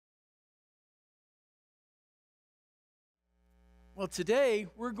Well, today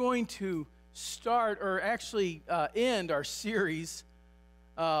we're going to start, or actually end our series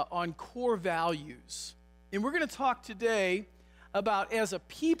on core values. And we're going to talk today about, as a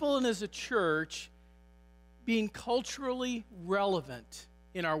people and as a church, being culturally relevant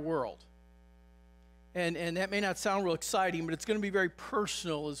in our world. And that may not sound real exciting, but it's going to be very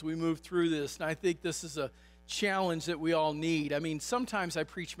personal as we move through this. And I think this is a challenge that we all need. I mean, sometimes I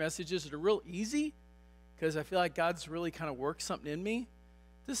preach messages that are real easy because I feel like God's really kind of worked something in me.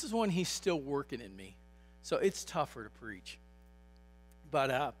 This is one He's still working in me. So it's tougher to preach.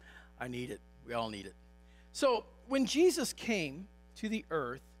 But I need it. We all need it. So when Jesus came to the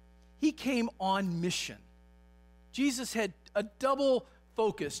earth, He came on mission. Jesus had a double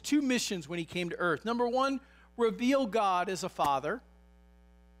focus, two missions when He came to earth. Number one, reveal God as a father,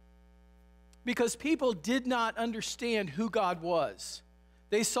 because people did not understand who God was.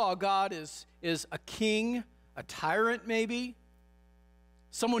 They saw God as a king, a tyrant maybe,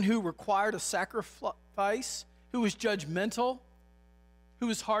 someone who required a sacrifice, who was judgmental, who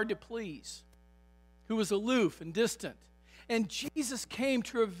was hard to please, who was aloof and distant. And Jesus came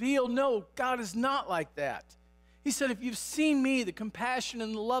to reveal, no, God is not like that. He said, if you've seen me, the compassion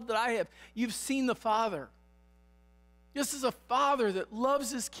and the love that I have, you've seen the Father. This is a father that loves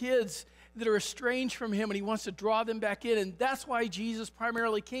his kids that are estranged from him, and he wants to draw them back in. And that's why Jesus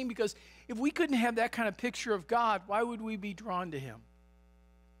primarily came, because if we couldn't have that kind of picture of God, why would we be drawn to him?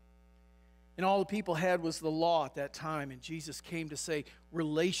 And all the people had was the law at that time, and Jesus came to say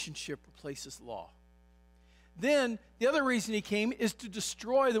relationship replaces law. Then the other reason he came is to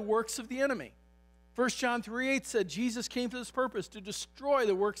destroy the works of the enemy. 1 John 3:8 said Jesus came for this purpose, to destroy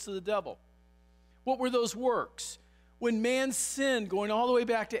the works of the devil. What were those works? When man sinned, going all the way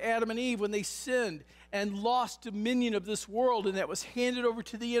back to Adam and Eve, when they sinned and lost dominion of this world, and that was handed over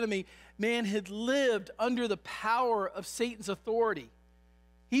to the enemy, man had lived under the power of Satan's authority.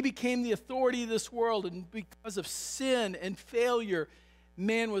 He became the authority of this world, and because of sin and failure,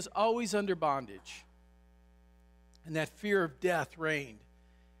 man was always under bondage. And that fear of death reigned.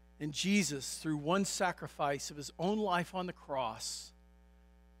 And Jesus, through one sacrifice of his own life on the cross,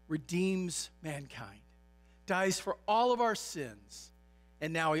 redeems mankind, dies for all of our sins,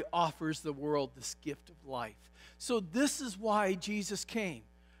 and now he offers the world this gift of life. So this is why Jesus came.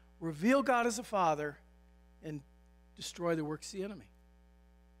 Reveal God as a father and destroy the works of the enemy.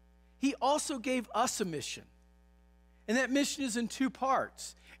 He also gave us a mission. And that mission is in two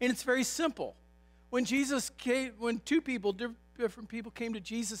parts. And it's very simple. When Jesus came, when different people came to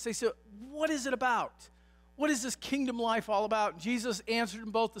Jesus, they said, what is it about? What is this kingdom life all about? And Jesus answered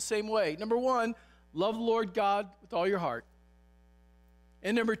them both the same way. Number one, love the Lord God with all your heart.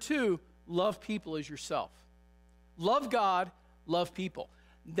 And number two, love people as yourself. Love God, love people.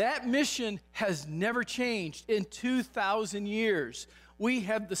 That mission has never changed in 2,000 years. We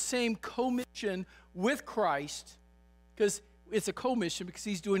have the same co-mission with Christ, because it's a co-mission because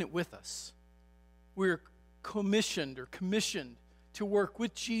he's doing it with us. We're commissioned to work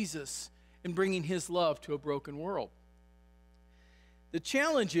with Jesus in bringing his love to a broken world. The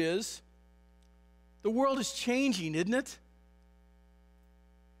challenge is, the world is changing, isn't it?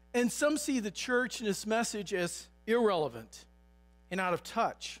 And some see the church and its message as irrelevant and out of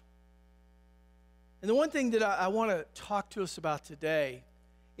touch. And the one thing that I want to talk to us about today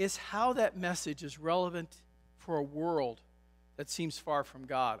is how that message is relevant for a world that seems far from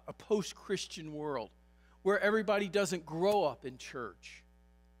God, a post-Christian world where everybody doesn't grow up in church.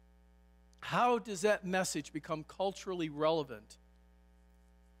 How does that message become culturally relevant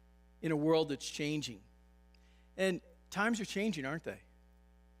in a world that's changing? And times are changing, aren't they?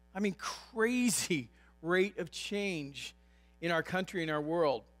 I mean, crazy rate of change in our country and our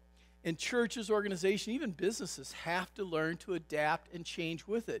world. And churches, organizations, even businesses have to learn to adapt and change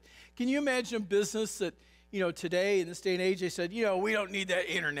with it. Can you imagine a business that, today in this day and age, they said, we don't need that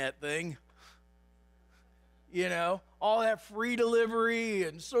internet thing. All that free delivery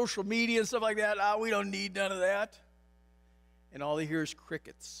and social media and stuff like that. We don't need none of that. And all they hear is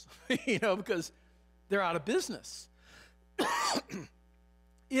crickets, because they're out of business.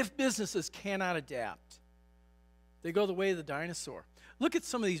 If businesses cannot adapt, they go the way of the dinosaur. Look at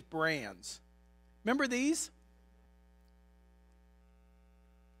some of these brands. Remember these?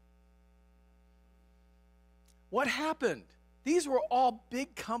 What happened? These were all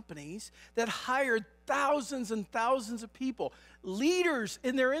big companies that hired thousands and thousands of people, leaders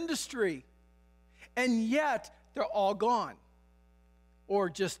in their industry, and yet they're all gone, or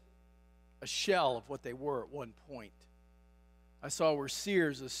just a shell of what they were at one point. I saw where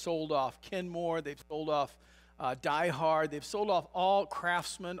Sears has sold off Kenmore, they've sold off Die Hard, they've sold off all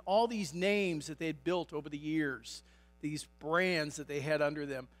Craftsman, all these names that they had built over the years these brands that they had under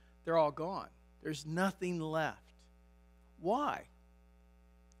them, they're all gone. There's nothing left. Why?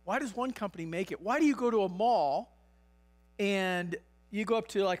 Why does one company make it? Why do you go to a mall and you go up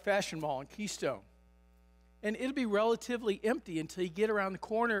to like Fashion Mall in Keystone, and it'll be relatively empty until you get around the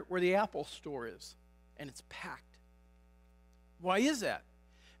corner where the Apple store is, and it's packed. Why is that?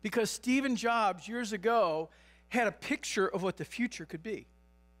 Because Steve Jobs, years ago, had a picture of what the future could be.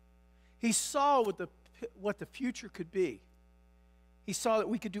 He saw what the future could be. He saw that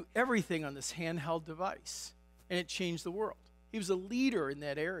we could do everything on this handheld device, and it changed the world. He was a leader in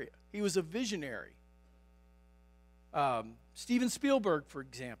that area. He was a visionary. Steven Spielberg, for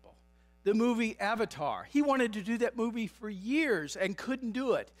example, the movie Avatar. He wanted to do that movie for years and couldn't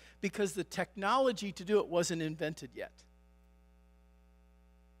do it because the technology to do it wasn't invented yet.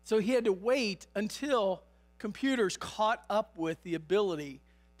 So he had to wait until computers caught up with the ability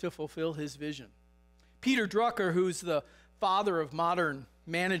to fulfill his vision. Peter Drucker, who's the father of modern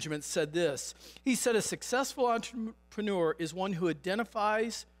management, said this. He said, a successful entrepreneur is one who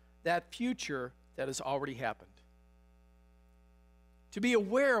identifies that future that has already happened. To be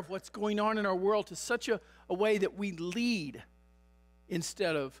aware of what's going on in our world to such a way that we lead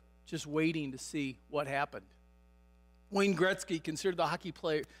instead of just waiting to see what happened. Wayne Gretzky, considered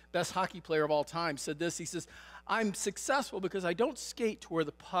the best hockey player of all time, said this. He says, I'm successful because I don't skate to where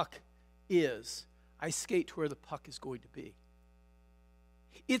the puck is. I skate to where the puck is going to be.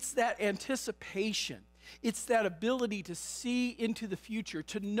 It's that anticipation. It's that ability to see into the future,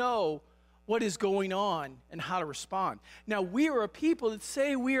 to know what is going on and how to respond. Now, we are a people that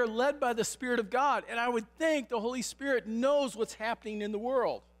say we are led by the Spirit of God, and I would think the Holy Spirit knows what's happening in the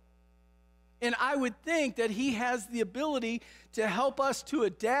world. And I would think that he has the ability to help us to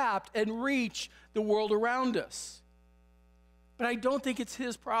adapt and reach the world around us. But I don't think it's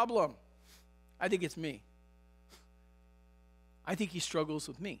his problem. I think it's me. I think he struggles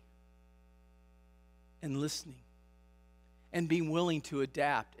with me and listening and being willing to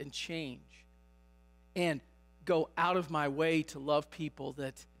adapt and change and go out of my way to love people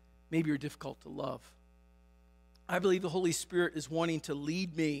that maybe are difficult to love. I believe the Holy Spirit is wanting to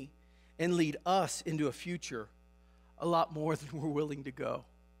lead me and lead us into a future a lot more than we're willing to go,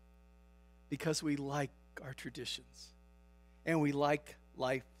 because we like our traditions and we like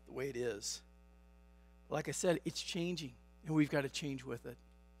life the way it is. Like I said, it's changing, and we've got to change with it.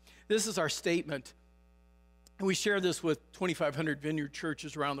 This is our statement, and we share this with 2,500 Vineyard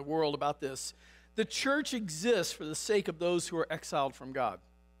churches around the world about this. The church exists for the sake of those who are exiled from God.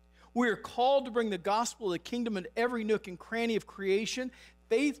 We are called to bring the gospel of the kingdom in every nook and cranny of creation,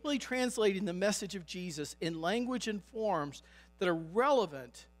 faithfully translating the message of Jesus in language and forms that are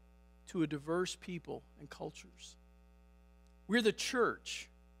relevant to a diverse people and cultures. We're the church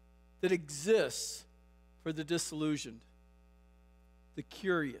that exists for the disillusioned, the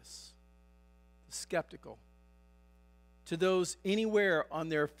curious, the skeptical, to those anywhere on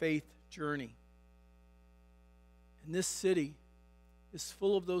their faith journey. And this city is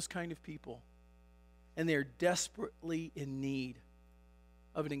full of those kind of people, and they're desperately in need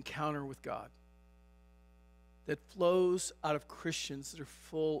of an encounter with God that flows out of Christians that are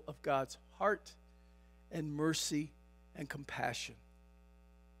full of God's heart and mercy and compassion.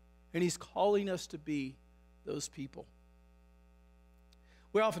 And he's calling us to be those people.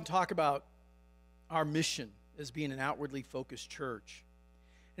 We often talk about our mission as being an outwardly focused church.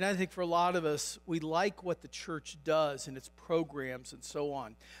 And I think for a lot of us, we like what the church does and its programs and so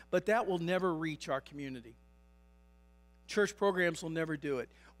on. But that will never reach our community. Church programs will never do it.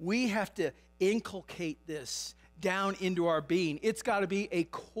 We have to inculcate this down into our being. It's got to be a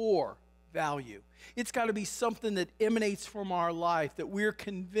core value. It's got to be something that emanates from our life, that we're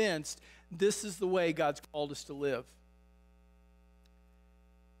convinced this is the way God's called us to live.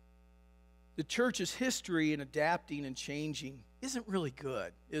 The church's history in adapting and changing isn't really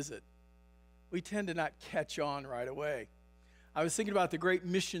good, is it? We tend to not catch on right away. I was thinking about the great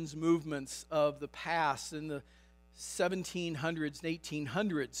missions movements of the past in the 1700s and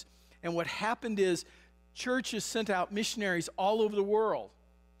 1800s. And what happened is churches sent out missionaries all over the world.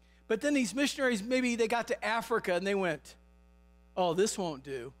 But then these missionaries, maybe they got to Africa and they went, oh, this won't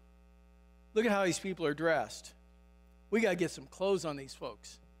do. Look at how these people are dressed. We got to get some clothes on these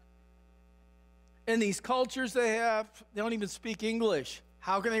folks. And these cultures they have, they don't even speak English.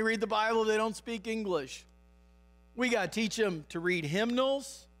 How can they read the Bible if they don't speak English? We got to teach them to read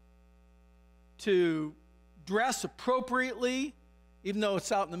hymnals, to dress appropriately, even though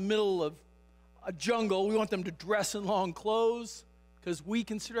it's out in the middle of a jungle. We want them to dress in long clothes because we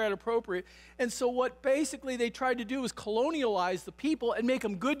consider that appropriate. And so what basically they tried to do is colonialize the people and make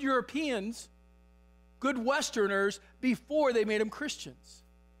them good Europeans good Westerners before they made them Christians,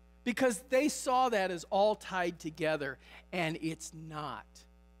 because they saw that as all tied together, and it's not.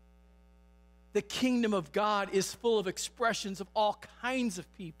 The kingdom of God is full of expressions of all kinds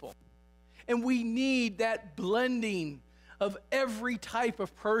of people, and we need that blending of every type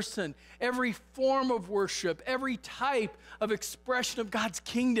of person, every form of worship, every type of expression of God's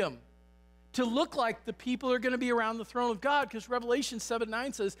kingdom to look like the people that are going to be around the throne of God, because Revelation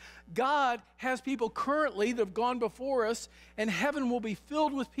 7:9 says God has people currently that have gone before us, and heaven will be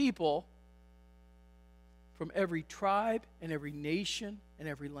filled with people from every tribe and every nation and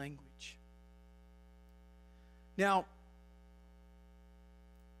every language. Now,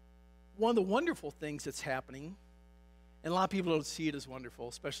 one of the wonderful things that's happening, and a lot of people don't see it as wonderful,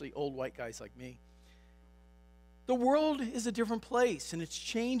 especially old white guys like me. The world is a different place, and it's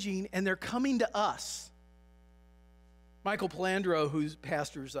changing, and they're coming to us. Michael Palandro, who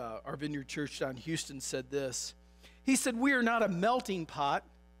pastors our Vineyard Church down in Houston, said this. He said, "We are not a melting pot,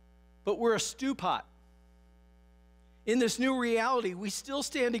 but we're a stew pot. In this new reality, we still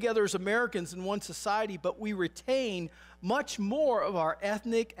stand together as Americans in one society, but we retain much more of our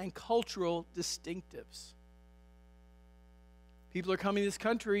ethnic and cultural distinctives." People are coming to this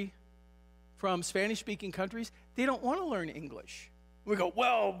country from Spanish-speaking countries. They don't want to learn English. We go,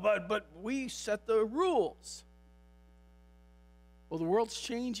 well, but we set the rules. Well, the world's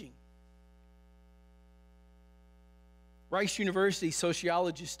changing. Rice University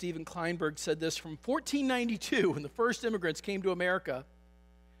sociologist Stephen Kleinberg said this: from 1492, when the first immigrants came to America,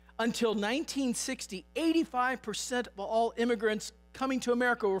 until 1960, 85% of all immigrants coming to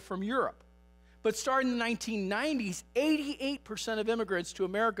America were from Europe. But starting in the 1990s, 88% of immigrants to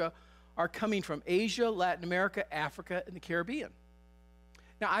America are coming from Asia, Latin America, Africa, and the Caribbean.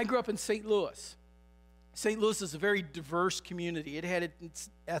 Now, I grew up in St. Louis. St. Louis is a very diverse community. It had its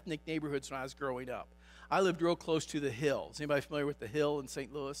ethnic neighborhoods when I was growing up. I lived real close to the Hill. Is anybody familiar with the Hill in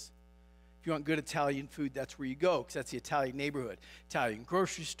St. Louis? If you want good Italian food, that's where you go, because that's the Italian neighborhood. Italian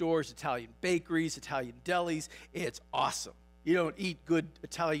grocery stores, Italian bakeries, Italian delis. It's awesome. You don't eat good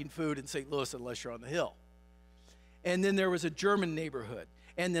Italian food in St. Louis unless you're on the Hill. And then there was a German neighborhood,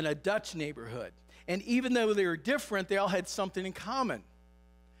 and then a Dutch neighborhood. And even though they were different, they all had something in common.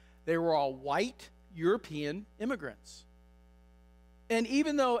 They were all white European immigrants. And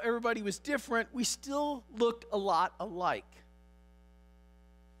even though everybody was different, we still looked a lot alike.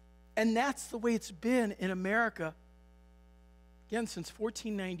 And that's the way it's been in America, again, since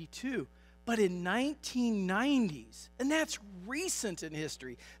 1492. But in 1990s, and that's recent in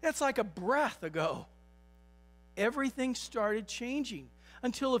history, that's like a breath ago, everything started changing.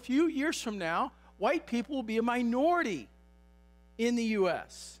 Until a few years from now, white people will be a minority in the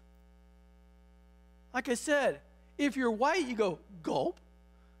U.S. Like I said, if you're white, you go, gulp.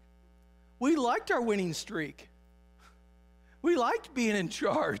 We liked our winning streak. We liked being in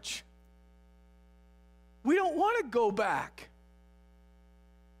charge. We don't want to go back.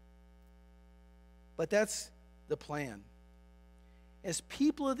 But that's the plan. As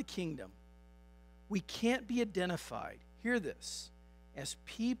people of the kingdom, we can't be identified, hear this, as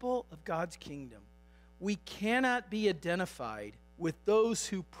people of God's kingdom, we cannot be identified with those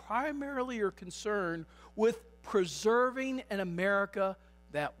who primarily are concerned with preserving an America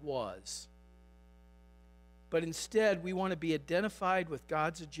that was. But instead, we want to be identified with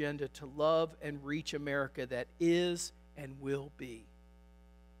God's agenda to love and reach America that is and will be.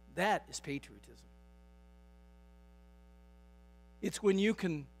 That is patriotism. It's when you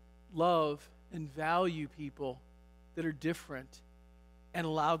can love and value people that are different and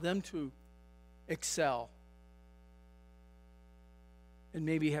allow them to excel and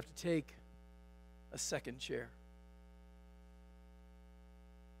maybe have to take a second chair.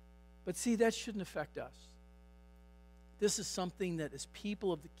 But see, that shouldn't affect us. This is something that as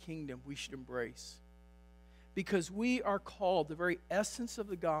people of the kingdom we should embrace, because we are called, the very essence of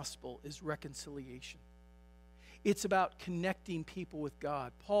the gospel is reconciliation. It's about connecting people with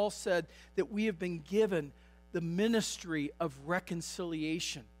God. Paul said that we have been given the ministry of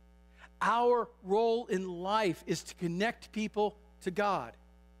reconciliation. Our role in life is to connect people to God.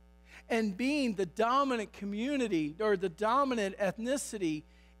 And being the dominant community or the dominant ethnicity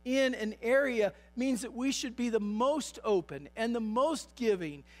in an area means that we should be the most open and the most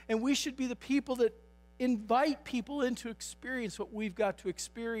giving, and we should be the people that invite people in to experience what we've got to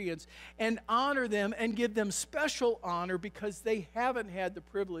experience and honor them and give them special honor because they haven't had the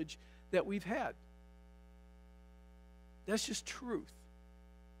privilege that we've had. That's just truth.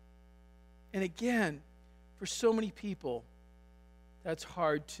 And again, for so many people, that's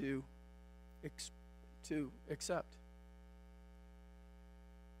hard to accept.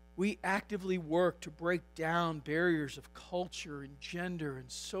 We actively work to break down barriers of culture and gender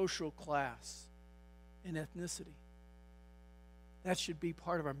and social class and ethnicity. That should be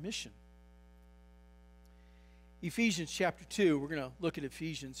part of our mission. Ephesians chapter 2, we're going to look at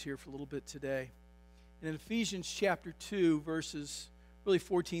Ephesians here for a little bit today. And in Ephesians chapter 2, verses really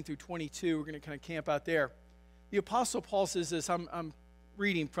 14 through 22, we're going to kind of camp out there. The Apostle Paul says this, I'm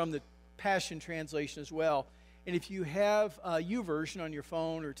reading from the Passion Translation as well. And if you have a YouVersion on your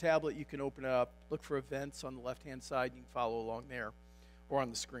phone or tablet, you can open it up, look for events on the left-hand side, and you can follow along there or on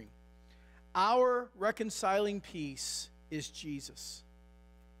the screen. Our reconciling peace is Jesus.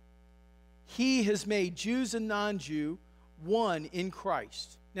 He has made Jews and non-Jew one in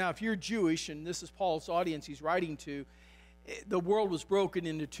Christ. Now, if you're Jewish, and this is Paul's audience he's writing to, the world was broken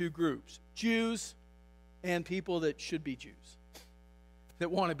into two groups, Jews and people that should be Jews, that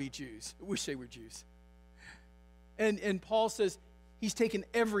want to be Jews, wish they were Jews. And Paul says he's taken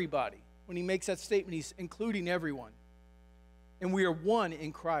everybody. When he makes that statement, he's including everyone. And we are one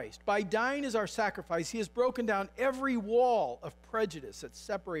in Christ. By dying as our sacrifice, he has broken down every wall of prejudice that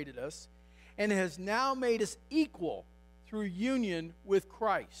separated us and has now made us equal through union with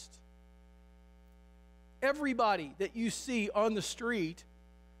Christ. Everybody that you see on the street,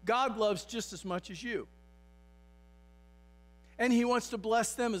 God loves just as much as you. And he wants to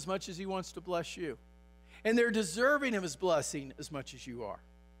bless them as much as he wants to bless you. And they're deserving of his blessing as much as you are.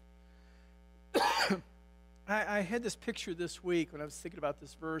 I had this picture this week when I was thinking about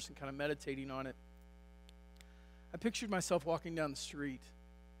this verse and kind of meditating on it. I pictured myself walking down the street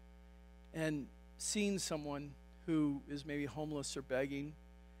and seeing someone who is maybe homeless or begging,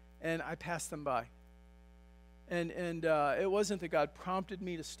 and I passed them by. And it wasn't that God prompted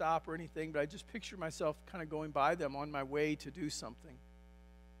me to stop or anything, but I just pictured myself kind of going by them on my way to do something.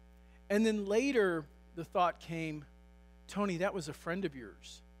 And then later, the thought came, Tony, that was a friend of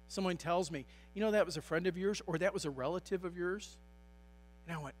yours. Someone tells me, you know, that was a friend of yours, or that was a relative of yours.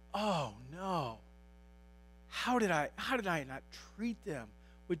 And I went, oh no. How did I not treat them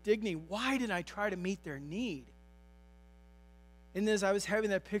with dignity? Why did I try to meet their need? And as I was having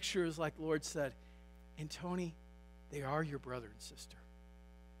that picture, it was like the Lord said, and Tony, they are your brother and sister.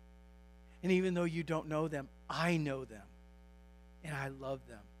 And even though you don't know them, I know them. And I love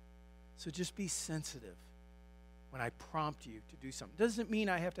them. So just be sensitive when I prompt you to do something. Doesn't mean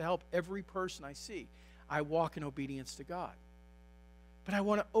I have to help every person I see. I walk in obedience to God. But I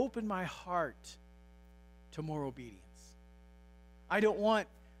want to open my heart to more obedience. I don't want,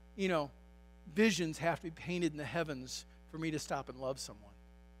 visions have to be painted in the heavens for me to stop and love someone.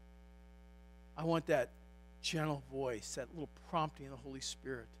 I want that gentle voice, that little prompting of the Holy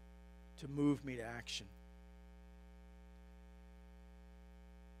Spirit to move me to action.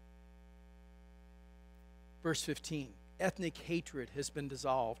 Verse 15, ethnic hatred has been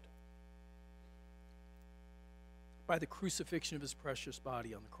dissolved by the crucifixion of his precious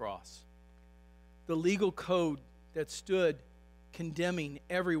body on the cross. The legal code that stood condemning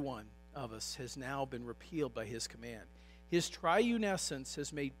every one of us has now been repealed by his command. His triune essence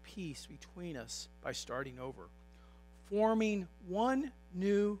has made peace between us by starting over, forming one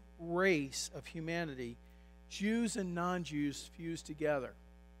new race of humanity, Jews and non-Jews fused together.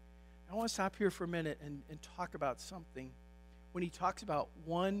 I want to stop here for a minute and talk about something when he talks about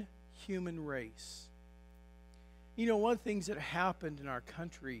one human race. One of the things that happened in our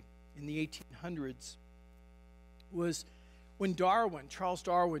country in the 1800s was when Charles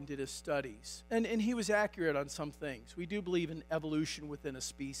Darwin did his studies, and he was accurate on some things. We do believe in evolution within a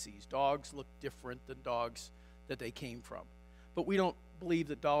species. Dogs look different than dogs that they came from. But we don't believe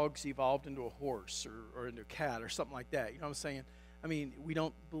that dogs evolved into a horse or into a cat or something like that. You know what I'm saying? We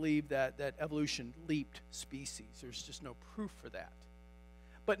don't believe that evolution leaped species. There's just no proof for that.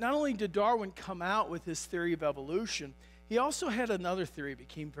 But not only did Darwin come out with his theory of evolution, he also had another theory that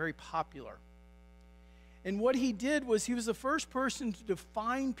became very popular. And what he did was he was the first person to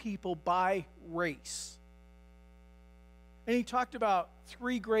define people by race. And he talked about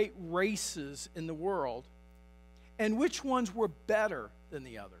 3 great races in the world and which ones were better than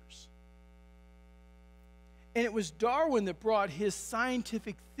the others. And it was Darwin that brought his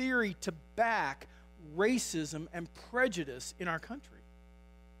scientific theory to back racism and prejudice in our country.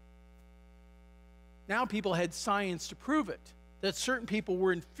 Now people had science to prove it, that certain people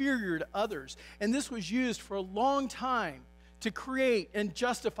were inferior to others. And this was used for a long time to create and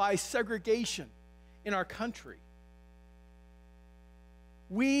justify segregation in our country.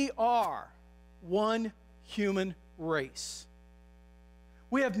 We are one human race.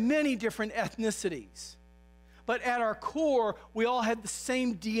 We have many different ethnicities. But at our core, we all have the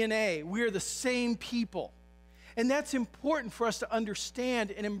same DNA. We are the same people. And that's important for us to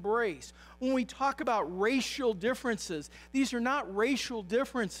understand and embrace. When we talk about racial differences, these are not racial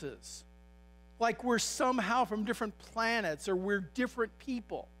differences like we're somehow from different planets or we're different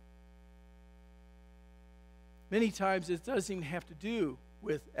people. Many times it doesn't even have to do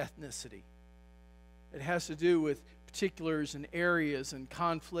with ethnicity. It has to do with particulars and areas and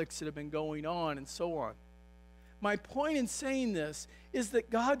conflicts that have been going on and so on. My point in saying this is that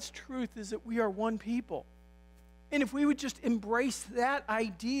God's truth is that we are one people. And if we would just embrace that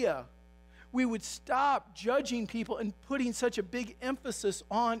idea, we would stop judging people and putting such a big emphasis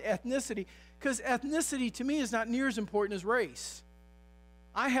on ethnicity, because ethnicity to me is not near as important as race.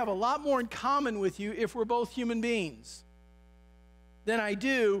 I have a lot more in common with you if we're both human beings than I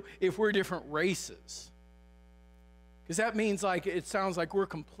do if we're different races. Because that means it sounds like we're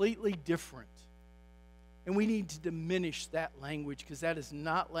completely different. And we need to diminish that language, because that is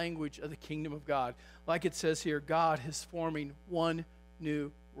not language of the kingdom of God. Like it says here, God is forming one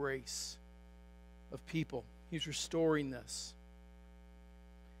new race of people. He's restoring this.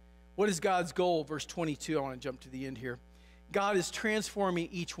 What is God's goal? Verse 22, I want to jump to the end here. God is transforming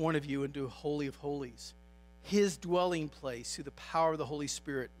each one of you into a holy of holies, his dwelling place through the power of the Holy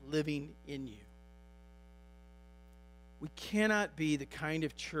Spirit living in you. We cannot be the kind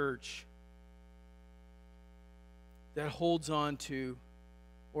of church that holds on to,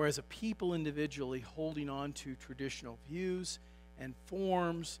 or as a people individually holding on to traditional views and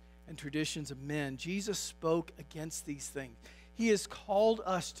forms and traditions of men. Jesus spoke against these things. He has called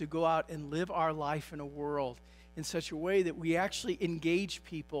us to go out and live our life in a world in such a way that we actually engage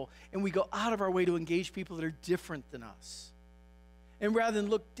people, and we go out of our way to engage people that are different than us. And rather than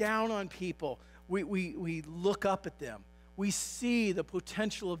look down on people, we look up at them. We see the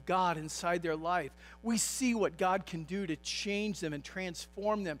potential of God inside their life. We see what God can do to change them and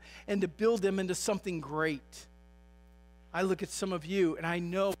transform them and to build them into something great. I look at some of you and I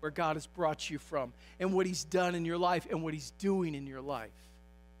know where God has brought you from and what he's done in your life and what he's doing in your life.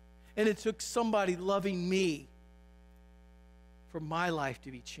 And it took somebody loving me for my life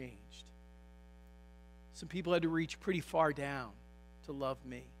to be changed. Some people had to reach pretty far down to love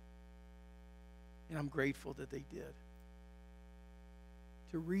me. And I'm grateful that they did.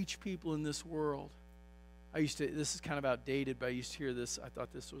 To reach people in this world. This is kind of outdated, but I used to hear this. I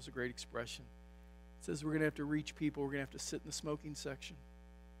thought this was a great expression. It says we're going to have to reach people. We're going to have to sit in the smoking section.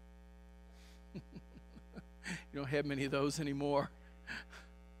 You don't have many of those anymore.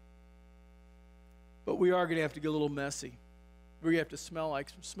 But we are going to have to get a little messy. We're going to have to smell like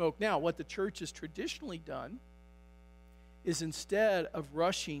some smoke. Now, what the church has traditionally done is instead of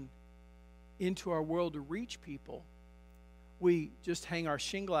rushing into our world to reach people, we just hang our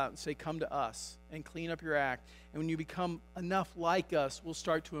shingle out and say, come to us and clean up your act. And when you become enough like us, we'll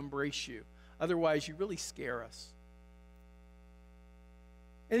start to embrace you. Otherwise, you really scare us.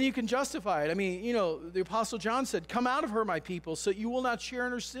 And you can justify it. I mean, the Apostle John said, come out of her, my people, so you will not share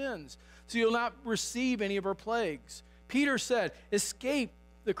in her sins, so you'll not receive any of her plagues. Peter said, escape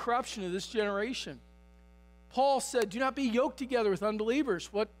the corruption of this generation. Paul said, do not be yoked together with unbelievers.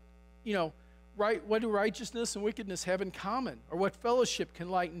 What do righteousness and wickedness have in common? Or what fellowship can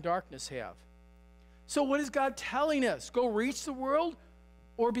light and darkness have? So what is God telling us? Go reach the world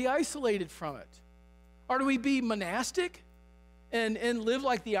or be isolated from it? Or do we be monastic and live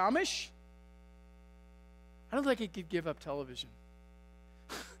like the Amish? I don't think I could give up television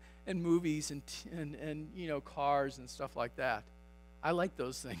and movies and cars and stuff like that. I like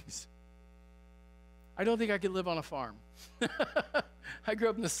those things. I don't think I could live on a farm. I grew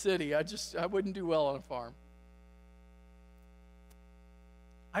up in the city. I wouldn't do well on a farm.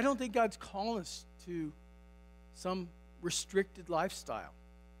 I don't think God's calling us to some restricted lifestyle.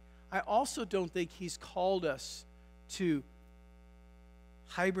 I also don't think he's called us to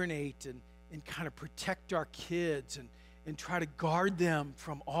hibernate and kind of protect our kids and try to guard them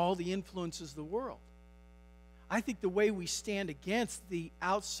from all the influences of the world. I think the way we stand against the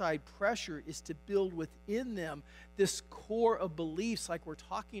outside pressure is to build within them this core of beliefs like we're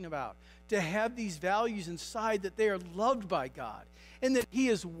talking about, to have these values inside that they are loved by God and that he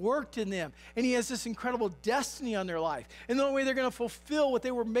has worked in them and he has this incredible destiny on their life. And the only way they're going to fulfill what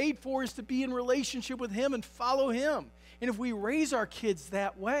they were made for is to be in relationship with him and follow him. And if we raise our kids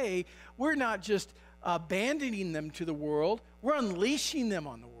that way, we're not just abandoning them to the world, we're unleashing them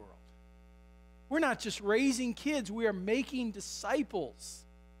on the world. We're not just raising kids, we are making disciples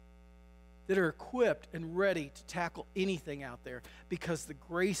that are equipped and ready to tackle anything out there because the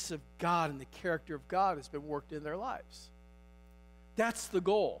grace of God and the character of God has been worked in their lives. That's the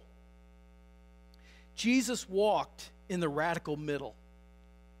goal. Jesus walked in the radical middle.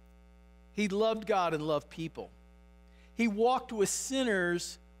 He loved God and loved people. He walked with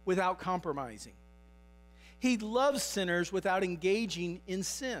sinners without compromising. He loved sinners without engaging in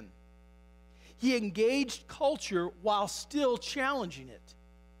sin. He engaged culture while still challenging it.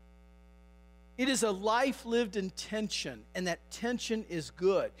 It is a life lived in tension, and that tension is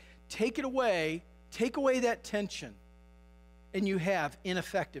good. Take away that tension, and you have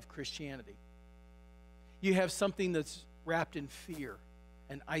ineffective Christianity. You have something that's wrapped in fear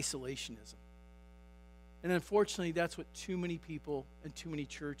and isolationism. And unfortunately, that's what too many people and too many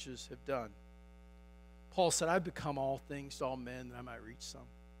churches have done. Paul said, I've become all things to all men that I might reach some.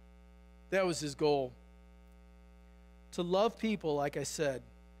 That was his goal. To love people, like I said,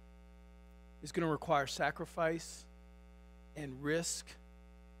 is going to require sacrifice and risk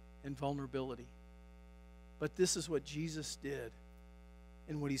and vulnerability. But this is what Jesus did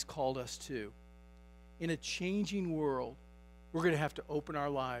and what he's called us to. In a changing world, we're going to have to open our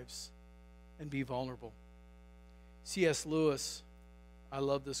lives and be vulnerable. C.S. Lewis, I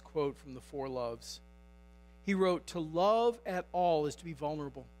love this quote from The Four Loves. He wrote, "To love at all is to be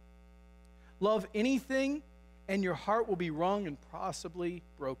vulnerable. Love anything, and your heart will be wrung and possibly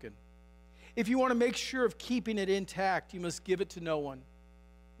broken. If you want to make sure of keeping it intact, you must give it to no one,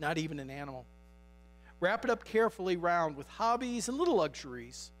 not even an animal. Wrap it up carefully round with hobbies and little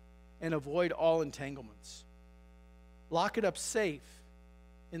luxuries, and avoid all entanglements. Lock it up safe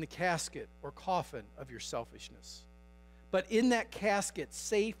in the casket or coffin of your selfishness. But in that casket,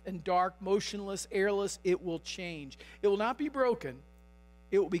 safe and dark, motionless, airless, it will change. It will not be broken.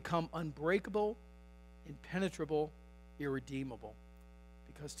 It will become unbreakable, impenetrable, irredeemable.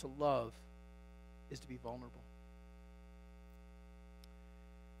 Because to love is to be vulnerable."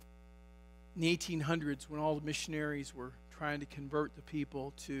 In the 1800s, when all the missionaries were trying to convert the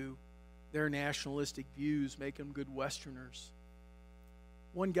people to their nationalistic views, make them good Westerners,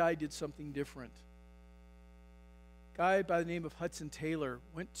 one guy did something different. A guy by the name of Hudson Taylor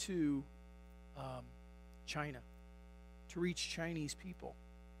went to China to reach Chinese people.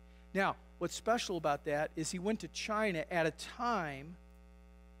 Now, what's special about that is he went to China at a time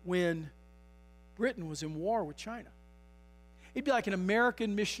when Britain was in war with China. It'd be like an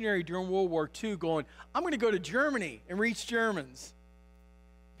American missionary during World War II going, I'm going to go to Germany and reach Germans.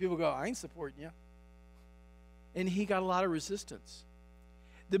 People go, I ain't supporting you. And he got a lot of resistance.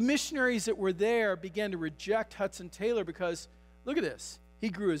 The missionaries that were there began to reject Hudson Taylor because, look at this, he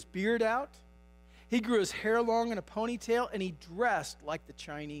grew his beard out, he grew his hair long in a ponytail, and he dressed like the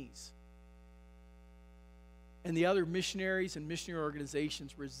Chinese. And the other missionaries and missionary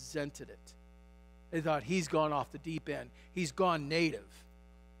organizations resented it. They thought, he's gone off the deep end. He's gone native.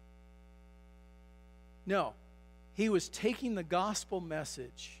 No, he was taking the gospel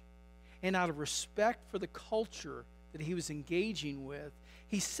message, and out of respect for the culture that he was engaging with,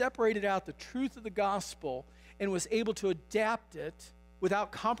 he separated out the truth of the gospel and was able to adapt it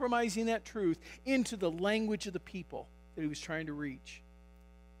without compromising that truth into the language of the people that he was trying to reach.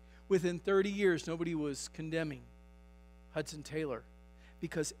 Within 30 years, nobody was condemning Hudson Taylor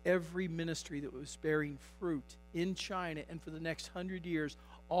because every ministry that was bearing fruit in China and for the next 100 years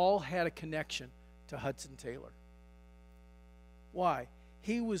all had a connection to Hudson Taylor. Why?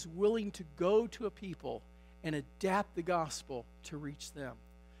 He was willing to go to a people and adapt the gospel to reach them.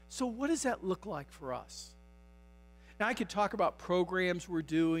 So what does that look like for us? Now, I could talk about programs we're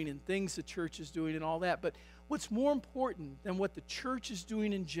doing and things the church is doing and all that, but what's more important than what the church is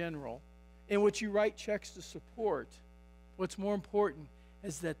doing in general and what you write checks to support, what's more important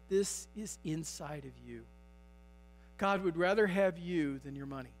is that this is inside of you. God would rather have you than your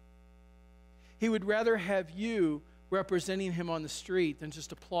money. He would rather have you representing him on the street than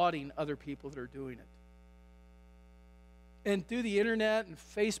just applauding other people that are doing it. And through the internet and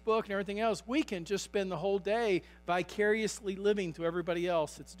Facebook and everything else, we can just spend the whole day vicariously living through everybody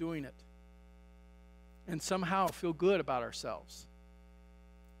else that's doing it and somehow feel good about ourselves.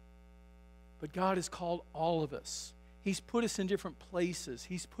 But God has called all of us. He's put us in different places.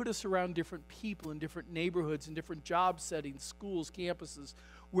 He's put us around different people in different neighborhoods, in different job settings, schools, campuses.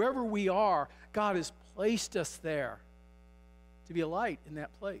 Wherever we are, God has placed us there to be a light in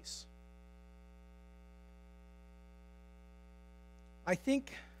that place. I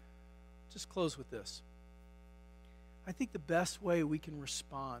think, just close with this. I think the best way we can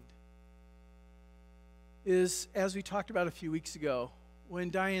respond is, as we talked about a few weeks ago, when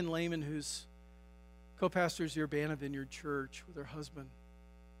Diane Lehman, who's co-pastors the Urbana Vineyard Church with her husband,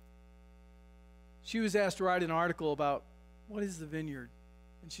 she was asked to write an article about what is the vineyard.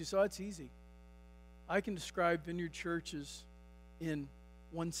 And she said, oh, it's easy. I can describe vineyard churches in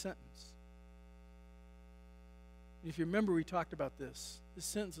one sentence. If you remember, we talked about this. This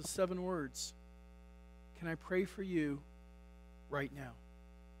sentence is 7 words. can I pray for you right now?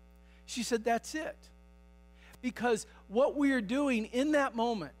 She said, that's it. Because what we are doing in that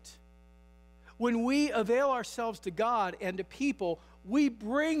moment, when we avail ourselves to God and to people, we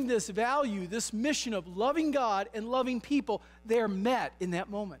bring this value, this mission of loving God and loving people. They're met in that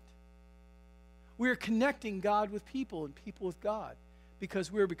moment. We are connecting God with people and people with God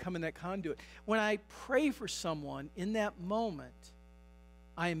because we're becoming that conduit. When I pray for someone in that moment,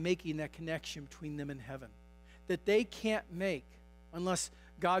 I am making that connection between them and heaven that they can't make unless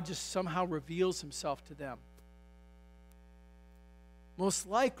God just somehow reveals himself to them. Most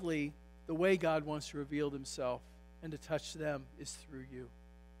likely, the way God wants to reveal himself and to touch them is through you.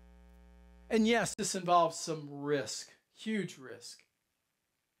 And yes, this involves some risk, huge risk.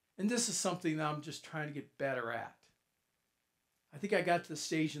 And this is something that I'm just trying to get better at. I think I got to the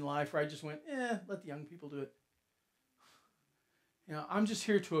stage in life where I just went, let the young people do it. You know, I'm just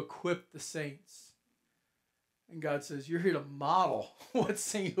here to equip the saints. And God says, you're here to model what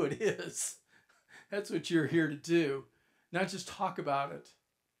sainthood is. That's what you're here to do. Not just talk about it,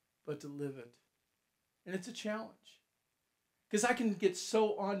 but to live it. And it's a challenge. Because I can get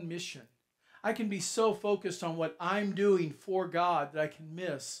so on mission. I can be so focused on what I'm doing for God that I can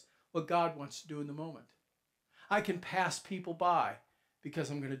miss what God wants to do in the moment. I can pass people by because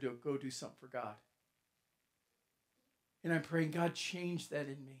I'm going to go do something for God. And I'm praying, God, change that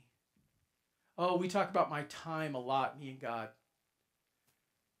in me. Oh, we talk about my time a lot, me and God.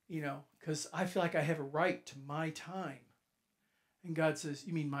 You know, because I feel like I have a right to my time. And God says,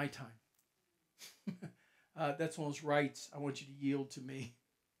 you mean my time? That's one of those rights I want you to yield to me.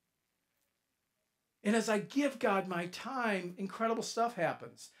 And as I give God my time, incredible stuff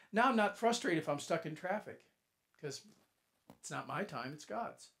happens. Now I'm not frustrated if I'm stuck in traffic because it's not my time, it's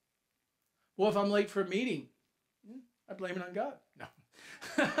God's. Well, if I'm late for a meeting, I blame it on God. No.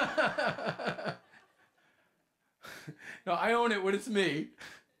 No, I own it when it's me.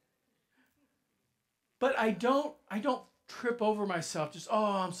 But I don't trip over myself. Just,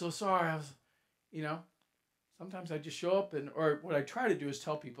 I'm so sorry. Sometimes I just show up or what I try to do is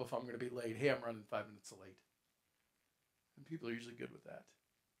tell people if I'm going to be late, hey, I'm running 5 minutes late. And people are usually good with that.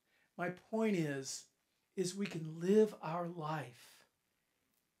 My point is we can live our life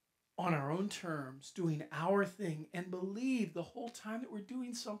on our own terms, doing our thing, and believe the whole time that we're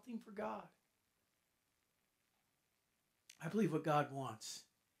doing something for God. I believe what God wants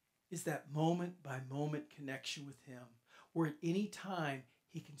is that moment-by-moment connection with him, where at any time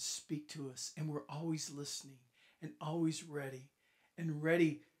he can speak to us, and we're always listening and always ready, and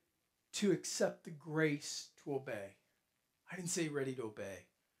ready to accept the grace to obey. I didn't say ready to obey.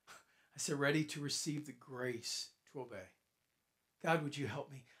 I said ready to receive the grace to obey. God, would you help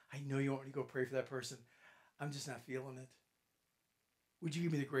me? I know you want me to go pray for that person. I'm just not feeling it. Would you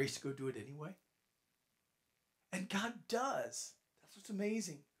give me the grace to go do it anyway? And God does. That's what's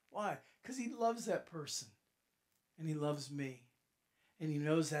amazing. Why? Because he loves that person. And he loves me. And he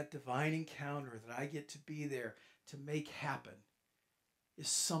knows that divine encounter that I get to be there to make happen is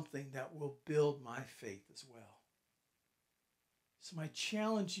something that will build my faith as well. So my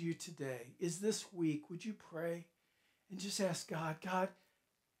challenge to you today is this week, would you pray and just ask God,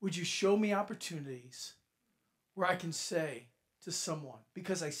 would you show me opportunities where I can say to someone,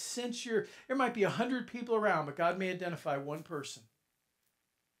 because I sense there might be 100 people around, but God may identify one person.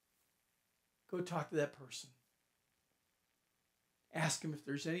 Go talk to that person. Ask them if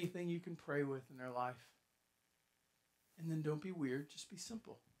there's anything you can pray with in their life. And then don't be weird, just be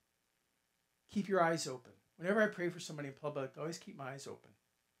simple. Keep your eyes open. Whenever I pray for somebody in public, I always keep my eyes open.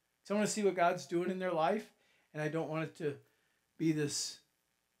 Because I want to see what God's doing in their life, and I don't want it to be this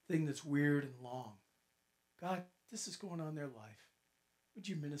thing that's weird and long. God, this is going on in their life. Would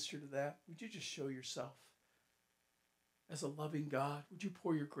you minister to that? Would you just show yourself as a loving God? Would you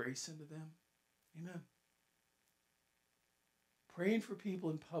pour your grace into them? Amen. Praying for people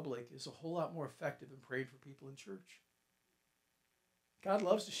in public is a whole lot more effective than praying for people in church. God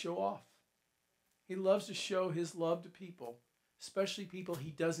loves to show off. He loves to show his love to people, especially people he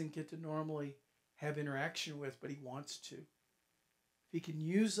doesn't get to normally have interaction with, but he wants to. If he can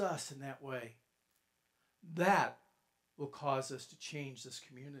use us in that way, that will cause us to change this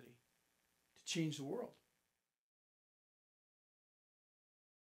community, to change the world.